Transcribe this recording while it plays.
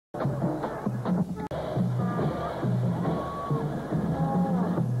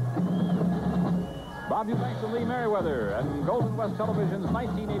Bob Eubanks and Lee Merriweather and Golden West Television's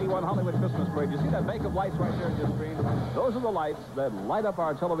 1981 Hollywood Christmas Parade. You see that bank of lights right there on your screen? Those are the lights that light up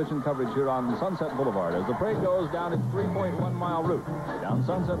our television coverage here on Sunset Boulevard as the parade goes down its 3.1-mile route. Down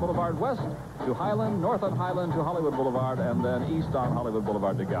Sunset Boulevard west to Highland, north on Highland to Hollywood Boulevard, and then east on Hollywood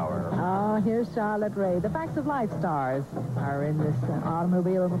Boulevard to Gower. Oh, here's Charlotte Ray. The Facts of Life stars are in this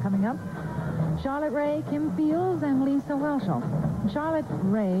automobile coming up. Charlotte Ray, Kim Fields, and Lisa Whelchel. Charlotte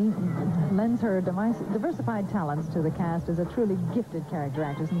Ray lends her diversified talents to the cast as a truly gifted character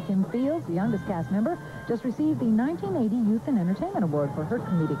actress. And Kim Fields, the youngest cast member, just received the 1980 Youth and Entertainment Award for her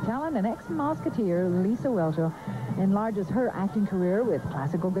comedic talent. And ex-Musketeer Lisa Whelchel enlarges her acting career with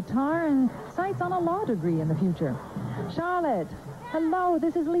classical guitar and sights on a law degree in the future. Charlotte, hello,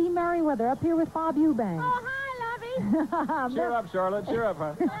 this is Lee Merriweather up here with Bob Eubanks. Oh, hi, Lovey. Cheer up, Charlotte. Cheer up,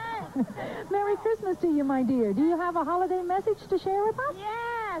 huh? Merry Christmas to you, my dear. Do you have a holiday message to share with us?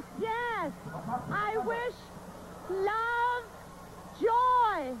 Yes, yes. I wish love,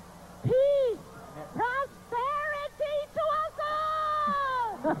 joy, peace, prosperity to us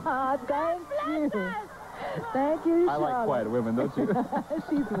all. Thank you. Bless us. Thank you, Charlotte. I like quiet women, don't you?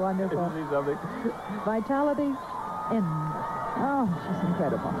 She's wonderful. Isn't she something? Vitality, endless. Oh, she's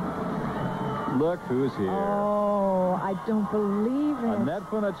incredible. Look who's here. Oh, I don't believe it. Annette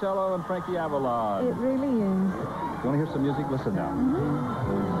Funicello and Frankie Avalon. It really is. You want to hear some music? Listen now.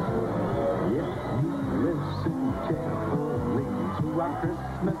 Listen carefully to our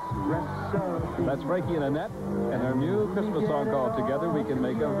Christmas recipe. That's Frankie and Annette and their new Christmas song called Together We Can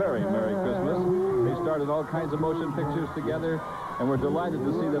Make a Very Merry Christmas. They started all kinds of motion pictures together, and we're delighted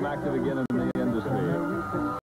to see them active again in the